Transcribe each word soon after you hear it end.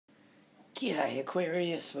G'day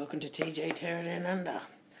Aquarius, welcome to TJ Tarot Down Under.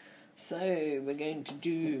 So we're going to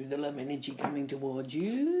do the love energy coming towards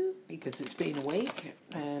you because it's been a week,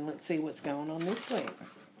 and let's see what's going on this week.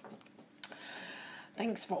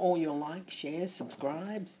 Thanks for all your likes, shares,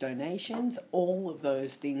 subscribes, donations. All of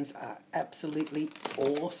those things are absolutely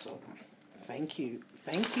awesome. Thank you,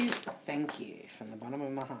 thank you, thank you from the bottom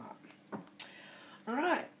of my heart.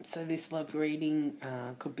 Alright, so this love reading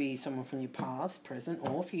could be someone from your past, present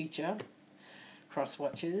or future. Cross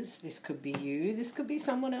watchers, this could be you, this could be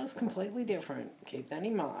someone else completely different. Keep that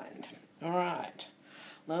in mind. Alright,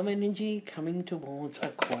 love energy coming towards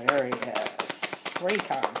Aquarius. 3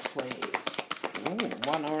 cards, please. Ooh,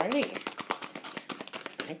 1 already.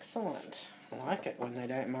 Excellent. I like it when they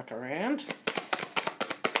don't muck around.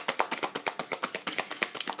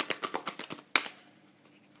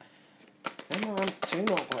 Come on, 2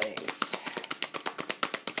 more, please.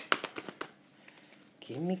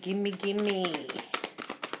 Gimme, gimme, gimme.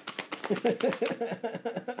 Come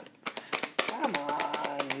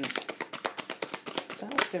on.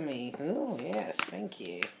 Talk to me. Oh, yes, thank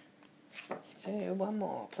you. Let's do 1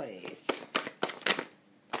 more, please.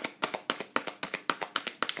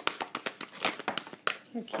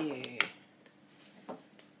 Thank you.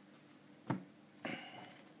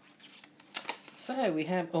 So we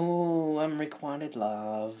have, unrequited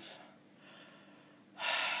love.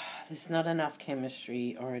 There's not enough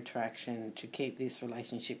chemistry or attraction to keep this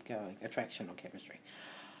relationship going. Attraction or chemistry.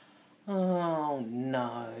 Oh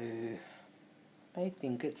no. They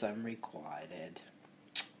think it's unrequited.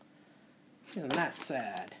 Isn't that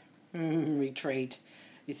sad? Retreat.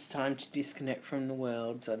 It's time to disconnect from the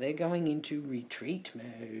world. So they're going into retreat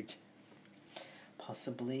mode.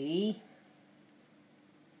 Possibly.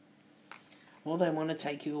 Or they want to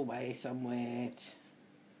take you away somewhere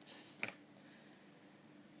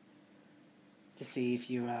to see if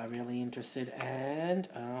you are really interested, and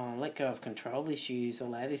let go of control issues.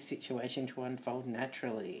 Allow this situation to unfold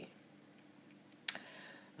naturally.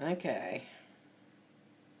 Okay.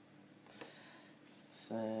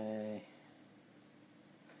 So,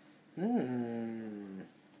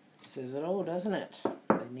 says it all, doesn't it?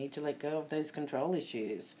 They need to let go of those control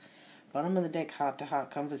issues. Bottom of the deck, heart-to-heart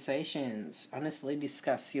conversations. Honestly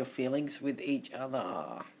discuss your feelings with each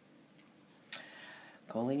other.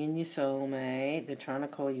 Calling in your soulmate. They're trying to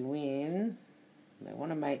call you in. They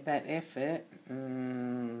want to make that effort.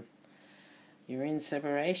 You're in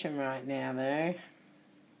separation right now, though.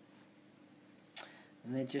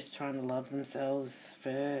 And they're just trying to love themselves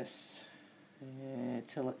first. Yeah,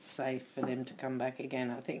 till it's safe for them to come back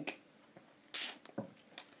again, I think.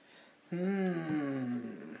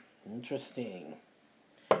 Interesting.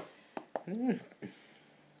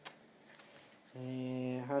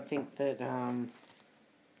 Yeah, I think that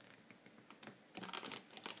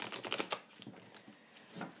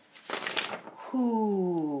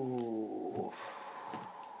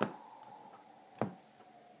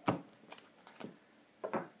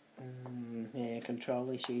yeah, control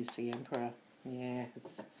issues, the Emperor. Yeah,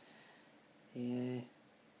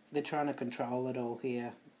 they're trying to control it all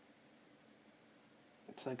here.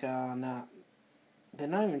 It's like, oh, no. They're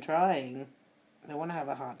not even trying. They want to have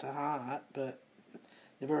a heart-to-heart, but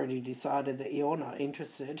they've already decided that you're not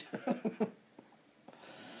interested.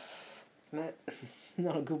 That's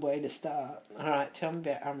not a good way to start. Alright, tell me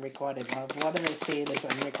about unrequited love. Why do they see it as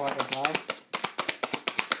unrequited love?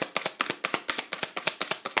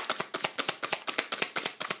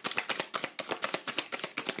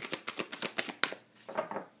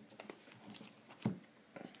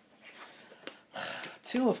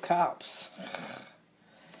 Two of Cups.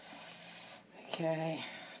 Okay.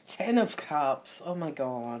 10 of Cups. Oh my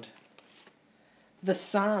God. The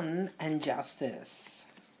Sun and Justice.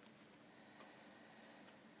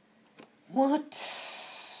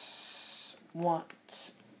 What's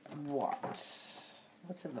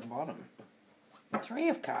at the bottom? 3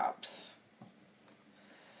 of Cups.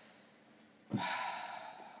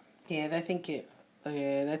 Yeah, they think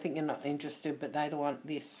you're not interested, but they don't want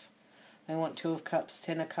this. They want 2 of Cups,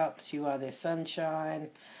 10 of Cups. You are their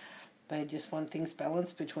sunshine. They just want things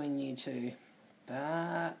balanced between you two.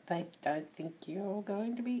 But they don't think you're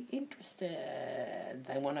going to be interested.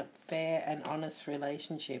 They want a fair and honest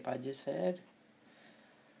relationship, I just heard.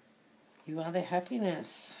 You are their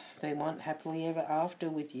happiness. They want happily ever after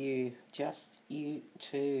with you. Just you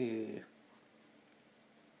two.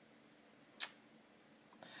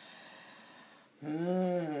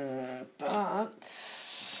 But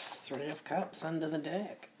 3 of Cups under the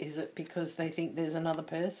deck. Is it because they think there's another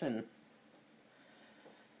person?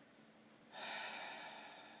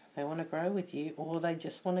 They want to grow with you, or they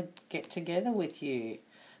just want to get together with you.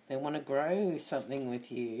 They want to grow something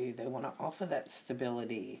with you. They want to offer that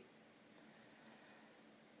stability.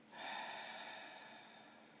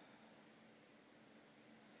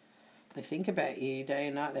 They think about you day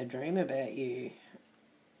and night. They dream about you.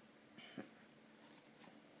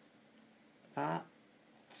 But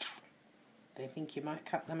they think you might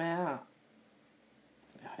cut them out.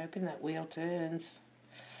 They're hoping that wheel turns.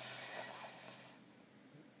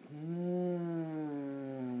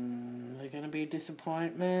 They're going to be a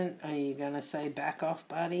disappointment. Are you going to say back off,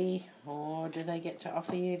 buddy? Or do they get to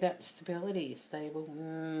offer you that stability, stable?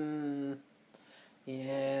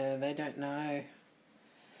 Yeah, they don't know.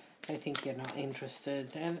 They think you're not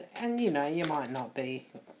interested. And you know, you might not be.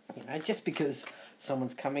 You know, just because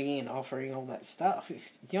someone's coming in offering all that stuff,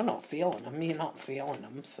 if you're not feeling them, you're not feeling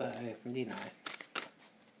them. So, you know,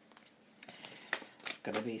 there's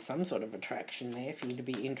got to be some sort of attraction there for you to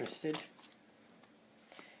be interested.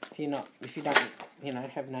 If you don't, you know,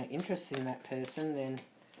 have no interest in that person, then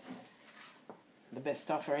the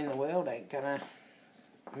best offer in the world ain't gonna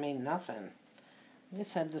mean nothing. I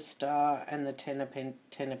just had the Star and the Ten of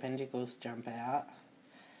Pentacles jump out.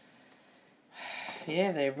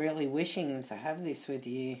 Yeah, they're really wishing to have this with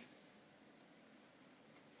you.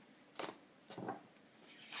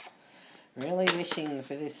 Really wishing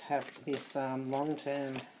for this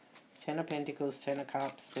long-term Ten of Pentacles, Ten of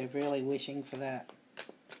Cups. They're really wishing for that.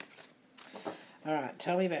 Alright,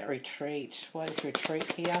 tell me about retreat. What is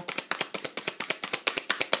retreat here?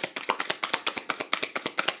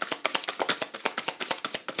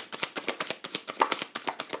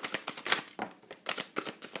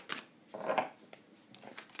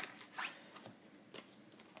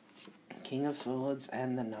 King of Swords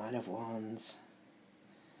and the Knight of Wands.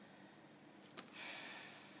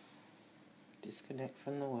 Disconnect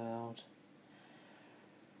from the world.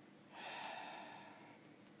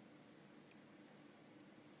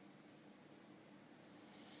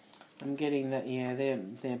 I'm getting that, yeah,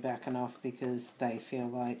 they're backing off because they feel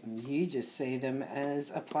like you just see them as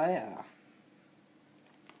a player.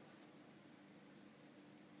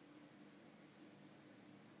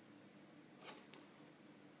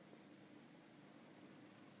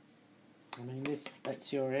 I mean,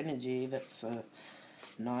 that's your energy. That's a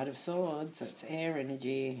Knight of Swords. That's air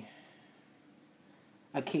energy.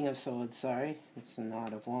 A King of Swords, sorry. It's the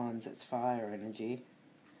Knight of Wands. It's fire energy.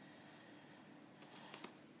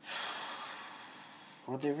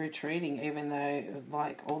 Well, they're retreating, even though,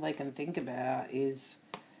 like, all they can think about is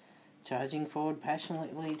charging forward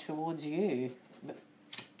passionately towards you. But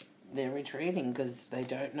they're retreating because they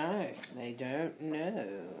don't know. They don't know.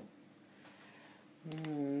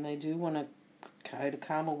 They do want to go to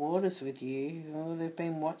calmer waters with you. Oh, they've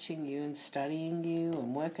been watching you and studying you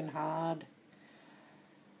and working hard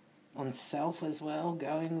on self as well,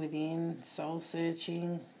 going within, soul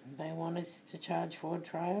searching. They want us to charge forward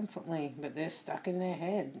triumphantly, but they're stuck in their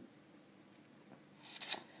head.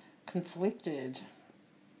 Conflicted.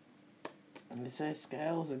 And there's those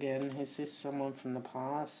scales again. Is this someone from the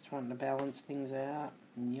past trying to balance things out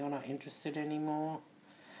and you're not interested anymore?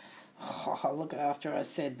 Oh, look, after I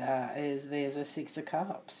said that, there's a Six of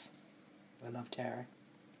Cups. I love tarot.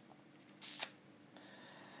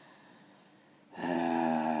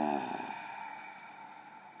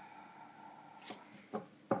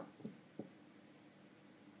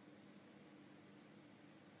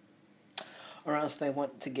 Or else they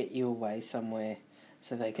want to get you away somewhere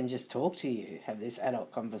so they can just talk to you, have this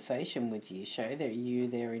adult conversation with you, show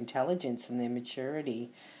their intelligence and their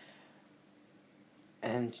maturity,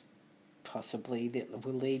 and possibly that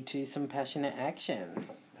will lead to some passionate action.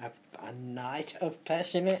 A night of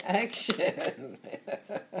passionate action.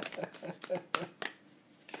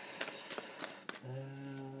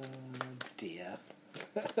 Oh dear.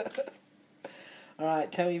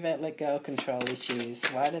 Alright, tell me about let go of control issues.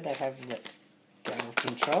 Why do they have let go of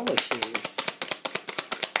control issues?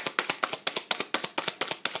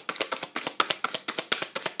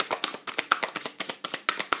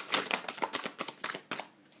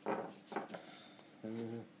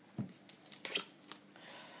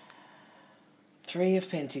 Three of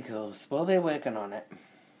Pentacles. Well, they're working on it.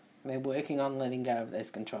 They're working on letting go of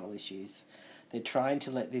those control issues. They're trying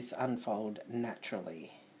to let this unfold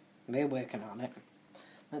naturally. They're working on it.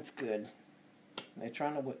 That's good.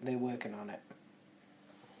 They're working on it.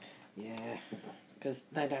 Yeah, because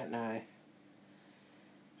they don't know.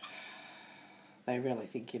 They really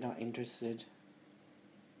think you're not interested.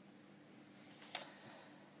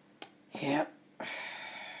 Yep.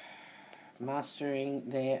 Mastering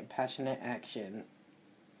their passionate action.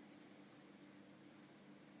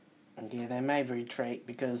 Yeah, they may retreat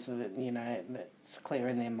because, you know, it's clear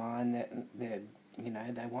in their mind that they're you know,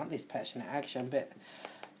 they want this passionate action, but,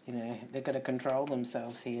 you know, they've got to control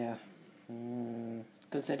themselves here.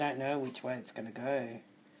 Because they don't know which way it's going to go.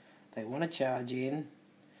 They want to charge in,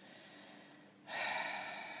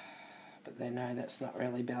 but they know that's not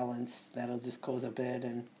really balanced. That'll just cause a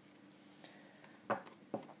burden.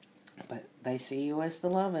 But they see you as the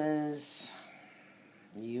lovers.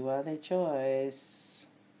 You are their choice.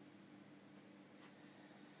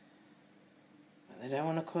 But they don't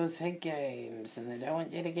want to cause head games, and they don't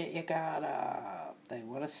want you to get your guard up. They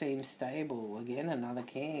want to seem stable. Again, another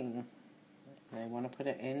king. They want to put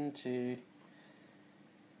an end to,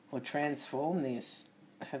 or transform this.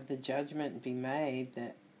 Have the judgment be made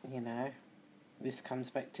that, you know, this comes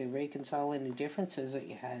back to reconcile any differences that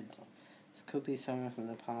you had. This could be someone from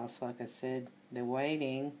the past, like I said. They're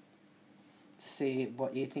waiting to see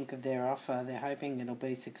what you think of their offer. They're hoping it'll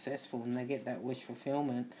be successful and they get that wish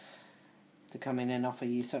fulfillment to come in and offer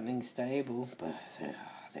you something stable. But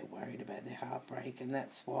they're worried about their heartbreak, and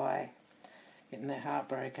that's why. Getting their heart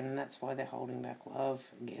broken, and that's why they're holding back love.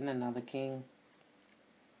 Again, another king.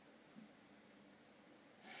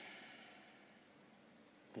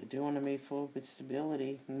 They do want to move forward with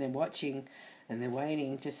stability, and they're watching and they're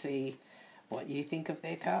waiting to see what you think of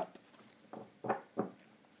their cup.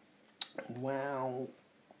 Wow.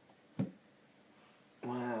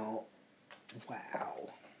 Wow. Wow.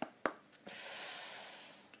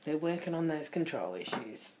 They're working on those control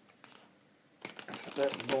issues.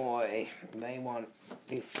 But boy, they want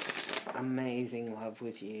this amazing love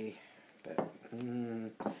with you. But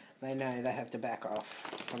they know they have to back off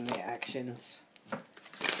from their actions.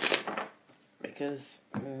 Because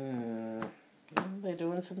they're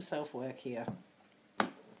doing some self-work here.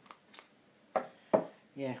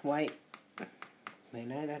 Yeah, wait. They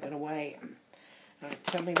know they're going to wait.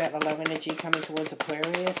 Tell me about the love energy coming towards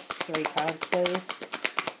Aquarius. 3 cards, please.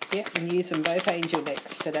 Yep, I'm using both angel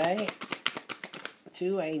decks today.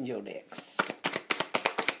 2 angel decks.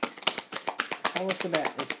 Tell us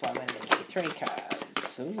about this love energy. 3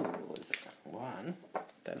 cards. Ooh, is it 1?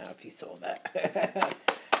 Don't know if you saw that.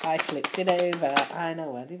 I flipped it over. I know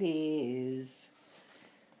what it is.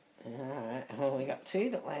 Alright, well, we got 2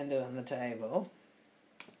 that landed on the table.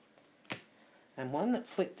 And 1 that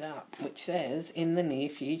flipped up, which says, in the near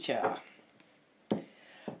future.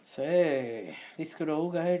 So, this could all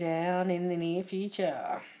go down in the near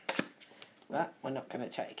future. But we're not going to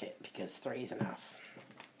take it, because 3 is enough.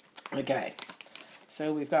 Okay.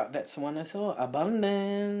 So we've got, that's the one I saw,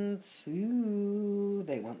 abundance. Ooh,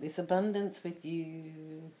 they want this abundance with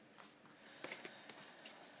you.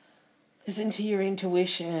 Listen to your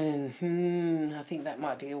intuition. I think that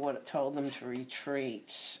might be what it told them to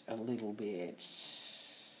retreat a little bit.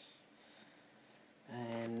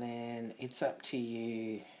 And then it's up to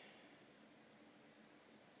you.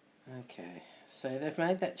 Okay. So they've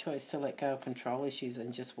made that choice to let go of control issues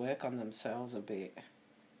and just work on themselves a bit.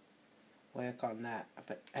 Work on that.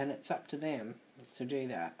 And it's up to them to do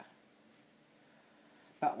that.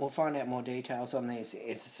 But we'll find out more details on these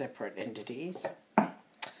as separate entities.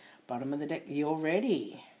 Bottom of the deck, you're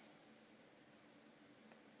ready.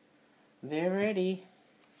 They're ready.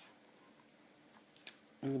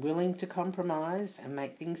 And willing to compromise and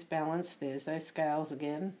make things balanced. There's those scales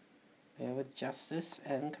again. There with justice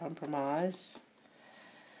and compromise.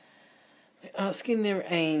 They're asking their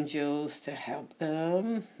angels to help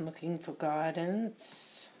them, looking for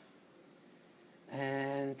guidance,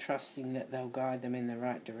 and trusting that they'll guide them in the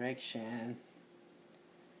right direction.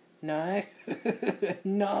 No?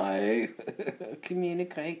 No.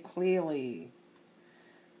 Communicate clearly.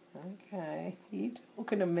 Okay. You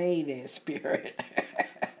talking to me there, Spirit.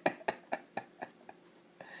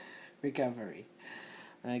 Recovery.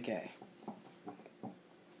 Okay.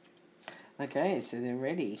 Okay, so they're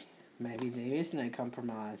ready. Maybe there is no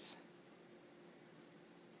compromise.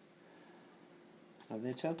 Well,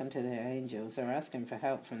 they're talking to their angels. They're asking for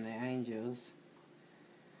help from their angels.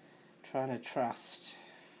 Trying to trust.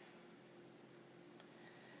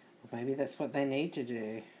 Or maybe that's what they need to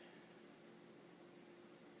do.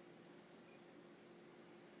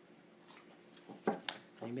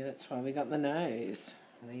 Maybe that's why we got the nose.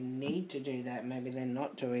 They need to do that. Maybe they're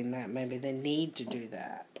not doing that. Maybe they need to do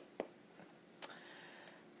that.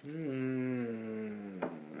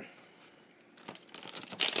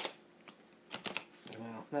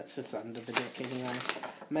 Well, that's just under the deck anyway.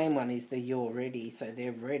 Main one is the you're ready, so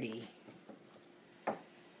they're ready.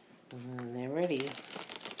 They're ready.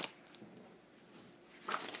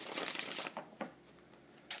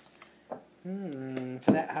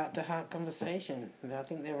 For that heart-to-heart conversation. I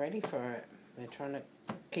think they're ready for it. They're trying to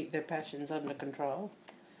keep their passions under control.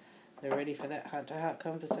 They're ready for that heart-to-heart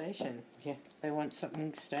conversation. Yeah, they want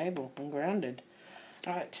something stable and grounded.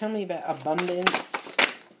 All right, tell me about abundance.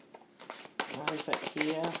 Why is it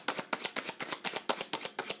here?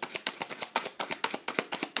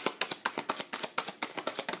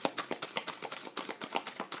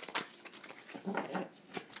 Yeah.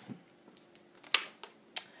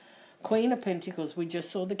 Queen of Pentacles. We just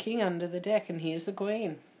saw the King under the deck, and here's the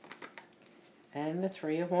Queen. And the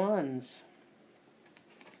Three of Wands.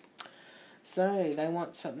 So, they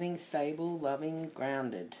want something stable, loving,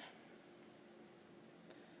 grounded.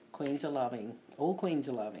 Queens are loving. All queens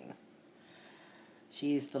are loving.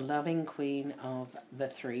 She is the loving queen of the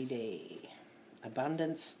 3D.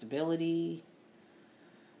 Abundance, stability,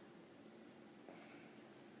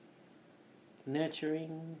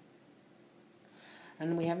 nurturing.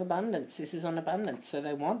 And we have abundance. This is on abundance, so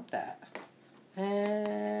they want that.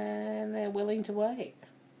 And they're willing to wait.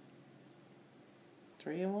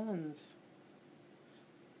 Three of Wands.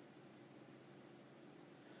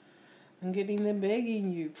 I'm getting them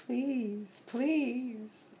begging you, please,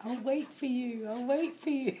 please. I'll wait for you. I'll wait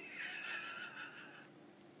for you.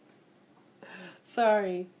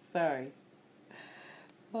 Sorry.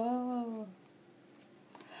 Oh.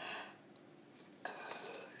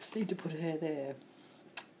 Just need to put her there.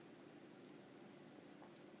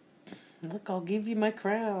 Look, I'll give you my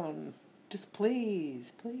crown. Just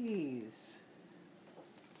please.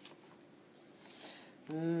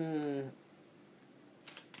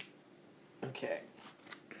 Okay.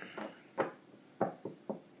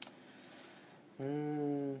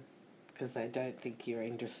 Because they don't think you're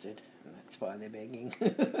interested. And that's why they're begging.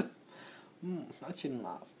 I shouldn't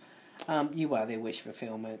laugh. You are their wish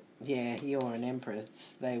fulfillment. Yeah, you're an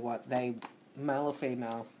empress. They male or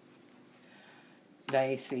female,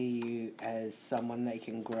 they see you as someone they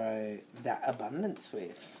can grow that abundance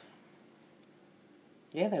with.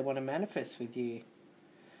 Yeah, they want to manifest with you.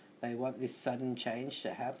 They want this sudden change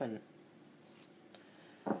to happen.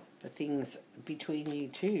 For things between you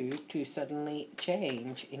two to suddenly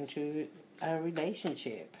change into a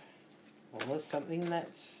relationship. Or something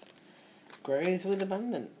that grows with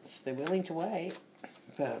abundance. They're willing to wait.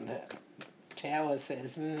 But the Tower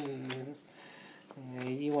says,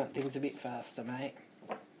 you want things a bit faster, mate.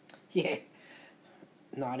 Yeah.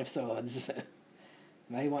 Knight of Swords.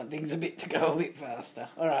 They want things to go a bit faster.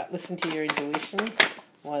 Alright, listen to your intuition.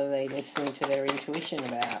 What are they listening to their intuition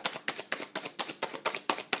about?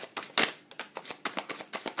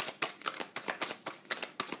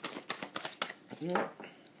 Yeah.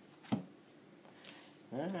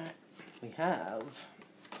 Alright. We have...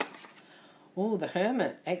 Oh, the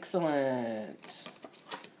Hermit. Excellent.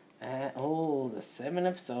 The Seven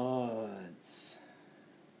of Swords.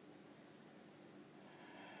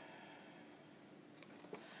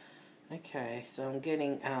 Okay, so I'm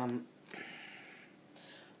getting...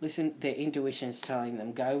 Listen, their intuition is telling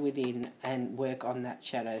them, go within and work on that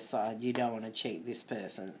shadow side. You don't want to cheat this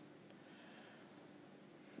person.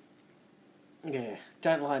 Yeah,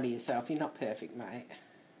 don't lie to yourself. You're not perfect, mate.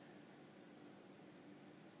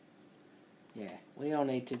 Yeah, we all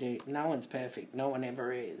need to do... No one's perfect. No one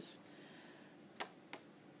ever is.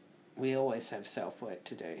 We always have self-work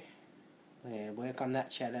to do. Yeah, work on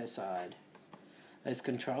that shadow side. Those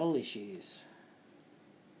control issues.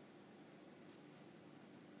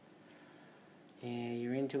 Yeah,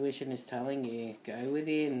 your intuition is telling you, go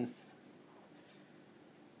within.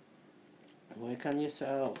 Work on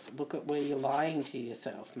yourself. Look at where you're lying to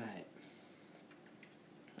yourself, mate.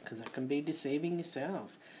 Because that can be deceiving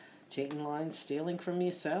yourself. Cheating, lying, stealing from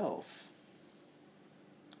yourself.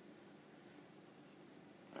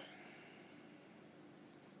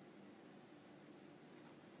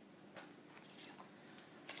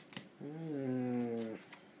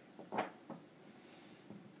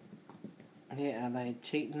 Yeah, are they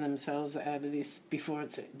cheating themselves out of this before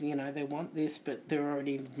it's, they want this, but they're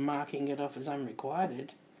already marking it off as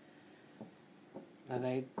unrequited? Are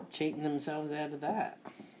they cheating themselves out of that?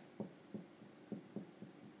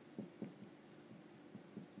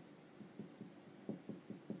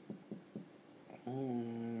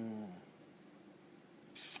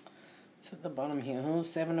 It's at the bottom here. Oh,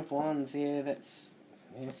 Seven of Wands. Yeah, that's...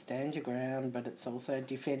 stand your ground, but it's also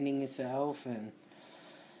defending yourself and...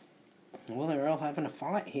 Well, they're all having a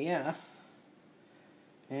fight here.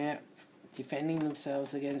 Yeah, defending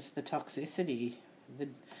themselves against the toxicity.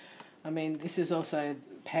 This is also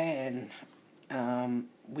Pan,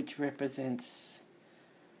 which represents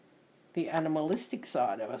the animalistic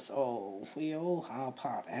side of us all. We all are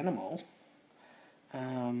part animal.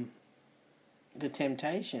 The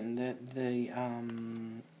temptation,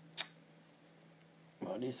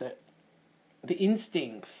 what is it? The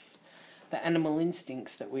instincts the animal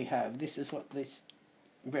instincts that we have. This is what this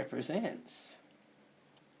represents.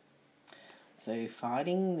 So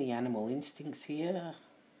fighting the animal instincts here.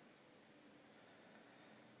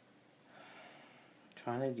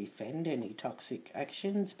 Trying to defend any toxic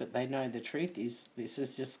actions, but they know the truth is this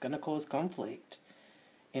is just going to cause conflict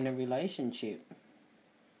in a relationship.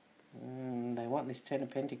 They want this Ten of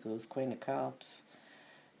Pentacles, Queen of Cups.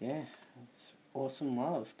 Yeah, it's awesome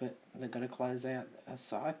love, but they've got to close out a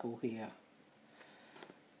cycle here.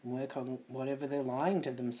 Work on whatever they're lying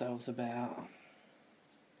to themselves about.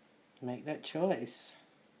 Make that choice.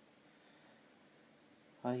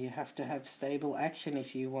 Well, you have to have stable action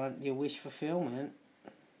if you want your wish fulfillment.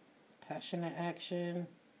 Passionate action.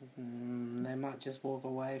 They might just walk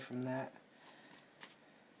away from that.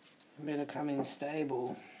 Better come in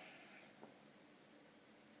stable.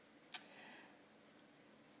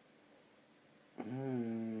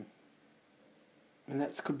 And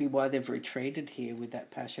that could be why they've retreated here with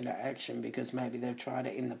that passionate action, because maybe they've tried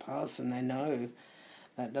it in the past and they know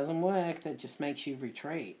that doesn't work. That just makes you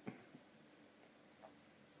retreat.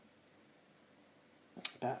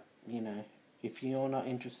 But, you know, if you're not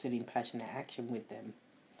interested in passionate action with them,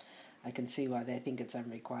 I can see why they think it's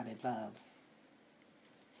unrequited love.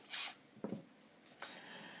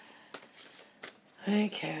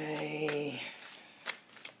 Okay.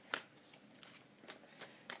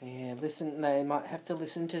 Yeah, listen, they might have to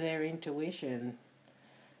listen to their intuition,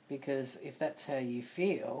 because if that's how you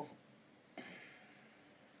feel,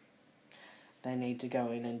 they need to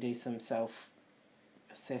go in and do some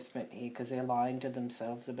self-assessment here, because they're lying to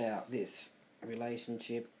themselves about this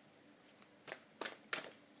relationship.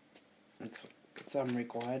 It's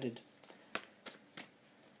unrequited.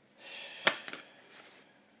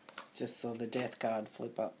 Just saw the death card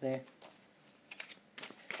flip up there.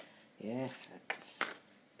 Yeah, it's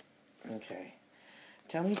okay.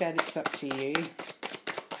 Tell me that it's up to you.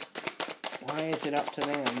 Why is it up to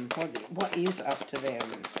them? What is up to them?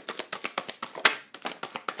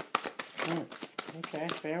 Okay,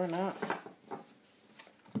 fair enough.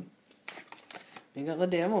 You got the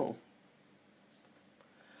Devil.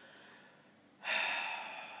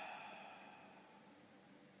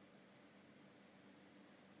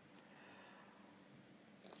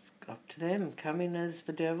 It's up to them. Come in as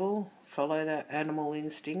the Devil. Follow that animal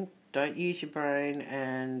instinct. Don't use your brain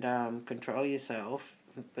and control yourself.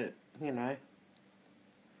 But, you know,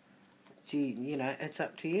 it's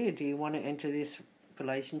up to you. Do you want to enter this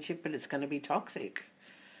relationship, but it's going to be toxic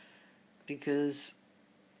because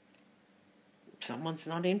someone's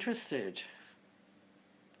not interested?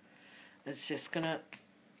 It's just going to...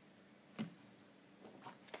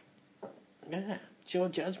 Yeah, it's your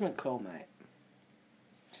judgment call, mate.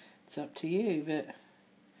 It's up to you, but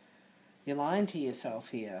you're lying to yourself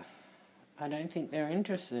here. I don't think they're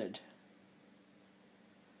interested.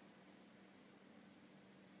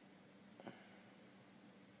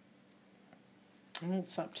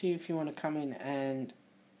 It's up to you if you want to come in and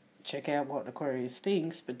check out what Aquarius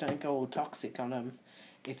thinks, but don't go all toxic on them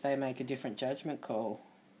if they make a different judgment call.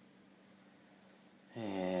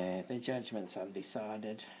 Yeah, their judgment's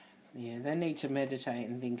undecided. Yeah, they need to meditate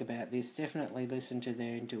and think about this. Definitely listen to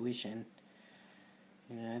their intuition.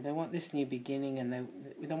 You know, they want this new beginning, and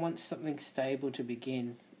they want something stable to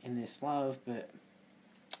begin in this love, but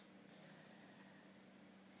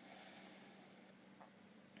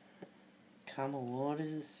calmer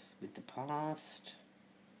waters with the past.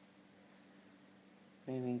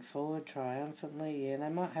 Moving forward triumphantly. Yeah, they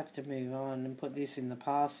might have to move on and put this in the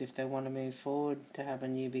past if they want to move forward to have a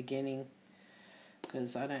new beginning.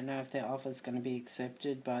 Because I don't know if their offer's going to be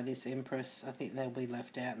accepted by this Empress. I think they'll be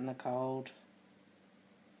left out in the cold.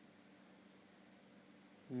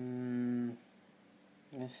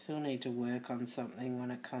 They still need to work on something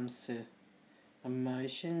when it comes to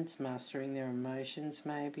emotions, mastering their emotions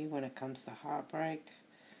maybe when it comes to heartbreak.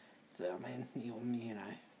 So, I mean, you know,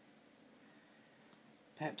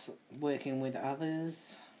 perhaps working with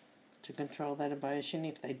others to control that emotion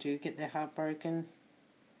if they do get their heart broken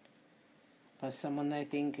by someone they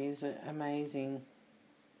think is amazing,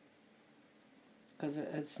 because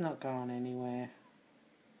it's not going anywhere.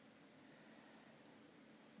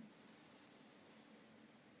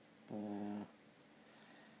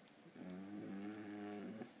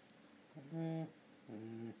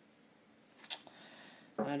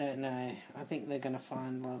 I don't know. I think they're going to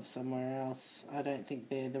find love somewhere else. I don't think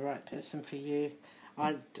they're the right person for you.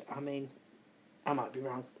 I mean, I might be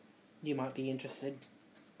wrong. You might be interested.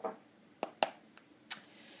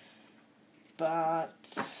 But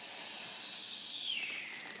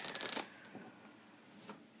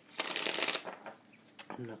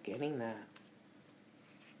I'm not getting that.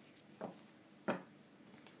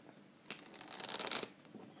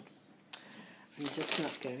 I'm just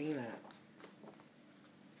not getting that.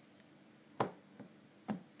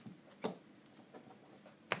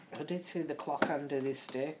 I did see the clock under this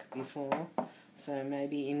deck before, so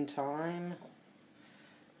maybe in time.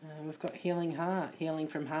 We've got healing heart, healing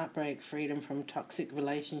from heartbreak, freedom from toxic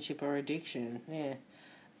relationship or addiction. Yeah,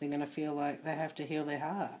 they're going to feel like they have to heal their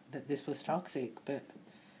heart, that this was toxic, but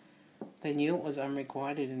they knew it was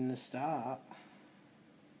unrequited in the start.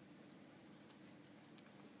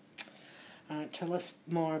 Alright, tell us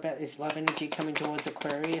more about this love energy coming towards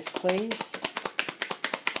Aquarius, please.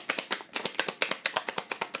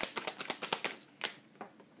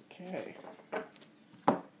 Okay.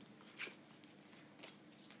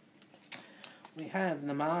 We have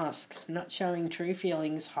the mask, not showing true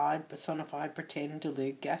feelings, hide, personify, pretend,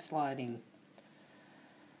 delude, gaslighting.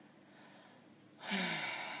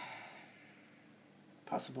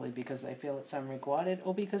 Possibly because they feel it's unrequited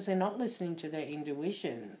or because they're not listening to their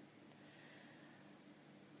intuition.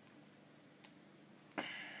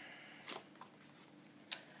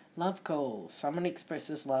 Love call. Someone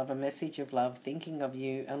expresses love, a message of love, thinking of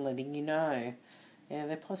you and letting you know. Yeah,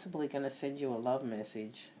 they're possibly going to send you a love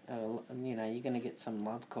message. You know, you're going to get some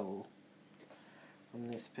love call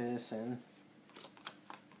from this person.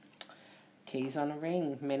 Keys on a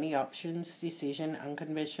ring. Many options, decision,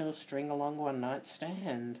 unconventional, string along, one night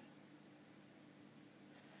stand.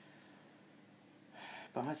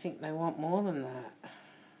 But I think they want more than that.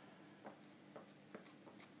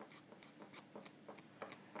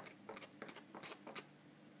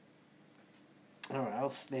 Or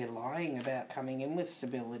else they're lying about coming in with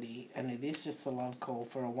stability, and it is just a love call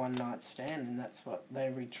for a one-night stand, and that's what they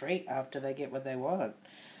retreat after they get what they want.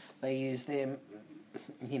 They use their,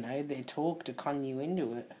 you know, their talk to con you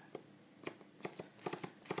into it.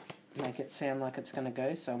 Make it sound like it's going to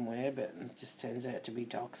go somewhere, but it just turns out to be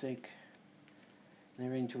toxic.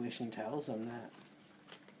 Their intuition tells them that.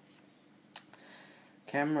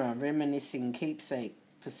 Camera, reminiscing, keepsake.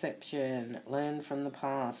 Perception, learn from the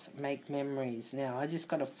past, make memories. Now, I just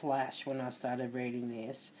got a flash when I started reading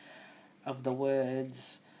this of the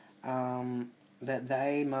words that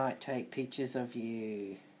they might take pictures of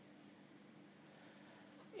you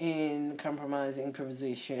in compromising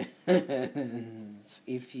positions.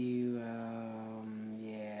 If you,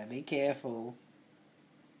 yeah, be careful.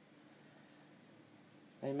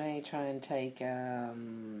 They may try and take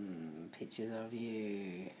pictures of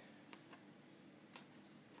you.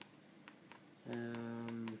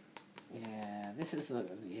 Yeah, this is the,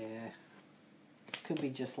 yeah, this could be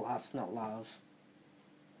just lust, not love.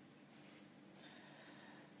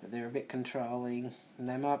 But they're a bit controlling, and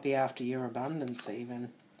they might be after your abundance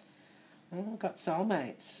even. Oh, we've got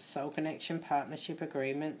soulmates, soul connection, partnership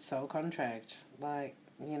agreement, soul contract. Like,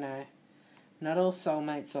 you know, not all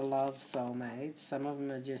soulmates are love soulmates. Some of them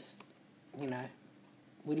are just, you know,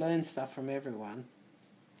 we learn stuff from everyone.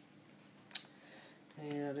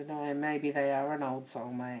 Yeah, I don't know, maybe they are an old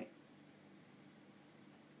soulmate.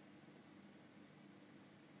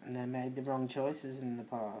 And they made the wrong choices in the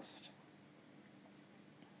past.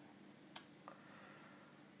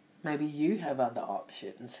 Maybe you have other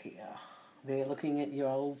options here. They're looking at your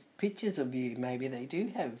old pictures of you. Maybe they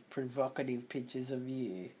do have provocative pictures of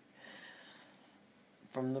you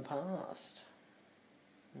from the past.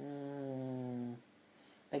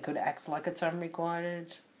 They could act like it's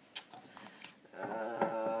unrequited.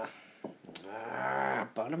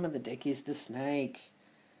 Bottom of the deck is the snake.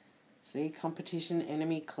 See, competition,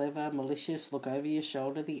 enemy, clever, malicious, look over your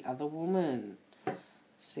shoulder, the other woman.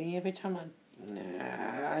 See, every time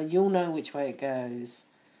you'll know which way it goes.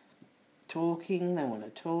 Talking, they want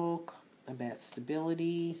to talk about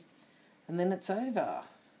stability, and then it's over.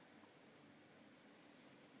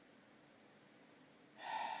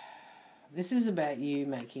 This is about you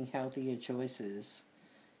making healthier choices.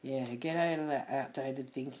 Yeah, get out of that outdated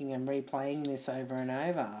thinking and replaying this over and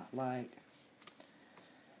over. Like,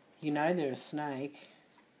 you know they're a snake,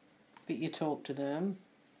 but you talk to them,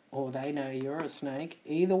 or they know you're a snake.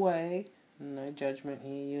 Either way, no judgment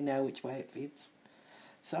here, you know which way it fits.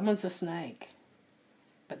 Someone's a snake,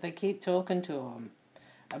 but they keep talking to them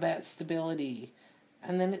about stability,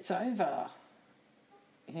 and then it's over.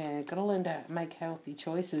 Yeah, got to learn to make healthy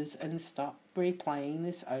choices and stop replaying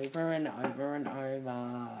this over and over and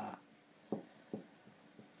over.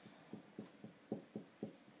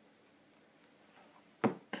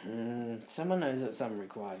 Someone knows it's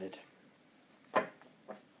unrequited. And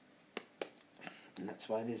that's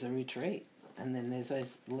why there's a retreat. And then there's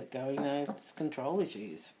those let going those control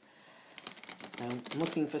issues. I'm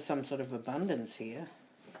looking for some sort of abundance here,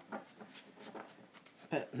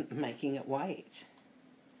 but making it wait.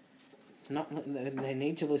 They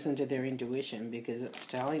need to listen to their intuition, because it's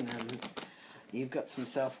telling them you've got some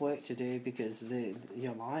self-work to do, because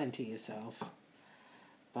you're lying to yourself.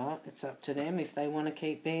 But it's up to them if they want to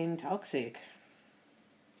keep being toxic.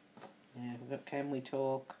 Yeah, we've got Can We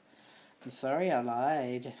Talk? I'm sorry I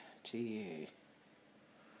lied to you.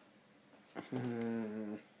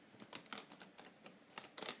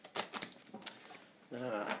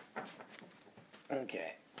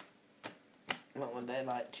 Okay. What would they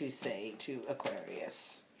like to say to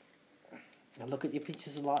Aquarius? Now look at your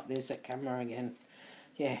pictures a lot. There's that camera again.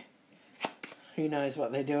 Yeah. Who knows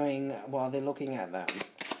what they're doing while they're looking at them.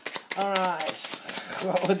 Alright.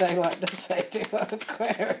 What would they like to say to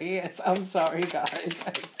Aquarius? I'm sorry, guys.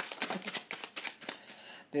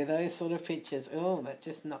 They're those sort of pictures. Oh, that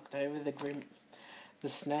just knocked over the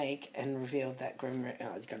snake and revealed that grim...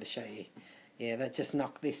 Oh, I've got to show you. Yeah, that just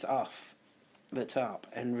knocked this off the top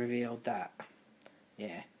and revealed that.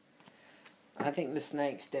 Yeah. I think the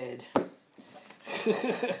snake's dead.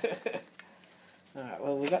 Alright,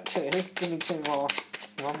 well, we got two. Give me two more.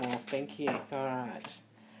 One more, thank you. Alright.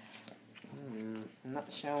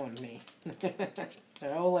 Not showing me.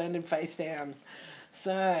 They're all landed face down.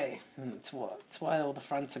 So, it's why all the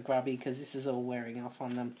fronts are grubby, because this is all wearing off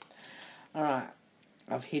on them. Alright.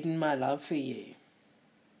 I've hidden my love for you.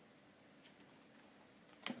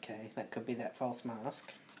 Okay, that could be that false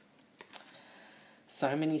mask.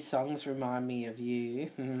 So many songs remind me of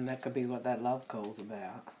you. That could be what that love call's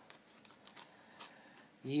about.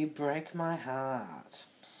 You break my heart.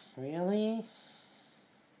 Really?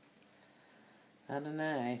 I don't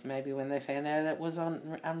know. Maybe when they found out it was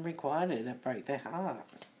Unrequited, it broke their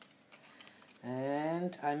heart.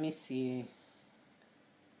 And I miss you.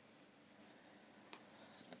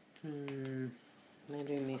 I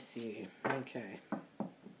do miss you. Okay.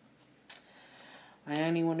 I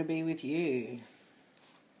only want to be with you.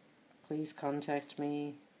 Please contact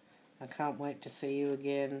me. I can't wait to see you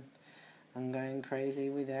again. I'm going crazy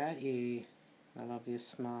without you. I love your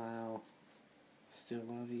smile. Still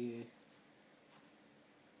love you.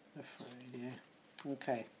 Afraid, yeah.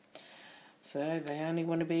 Okay. So they only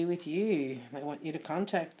want to be with you. They want you to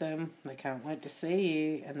contact them. They can't wait to see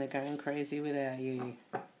you, and they're going crazy without you.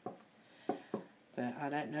 But I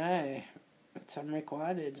don't know. It's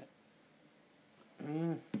unrequited.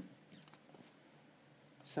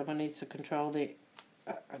 Someone needs to control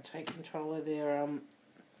take control of their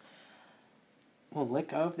let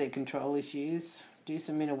go of their control issues. Do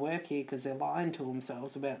some inner work here, because they're lying to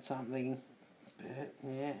themselves about something. But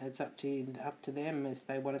yeah, it's up to them if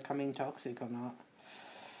they want to come in toxic or not,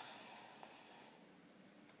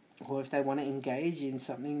 or if they want to engage in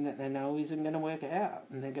something that they know isn't going to work out,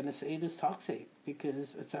 and they're going to see it as toxic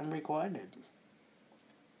because it's unrequited.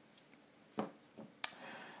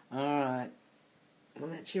 Alright, well,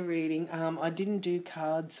 that's your reading. I didn't do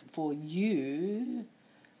cards for you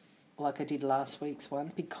like I did last week's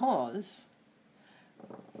one, because,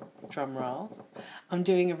 drum roll, I'm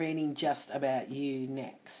doing a reading just about you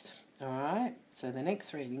next. Alright, so the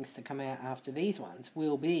next readings to come out after these ones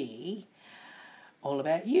will be all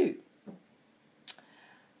about you.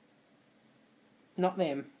 Not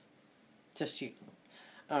them, just you.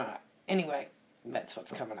 Alright, anyway, that's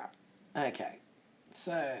what's coming up. Okay,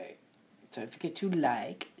 so don't forget to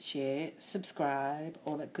like, share, subscribe,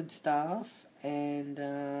 all that good stuff. And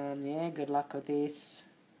yeah, good luck with this.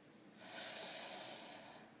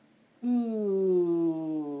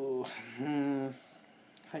 Ooh.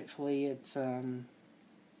 Hopefully it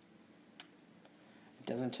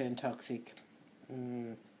doesn't turn toxic.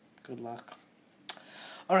 Good luck.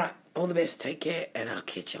 Alright, all the best. Take care, and I'll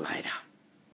catch you later.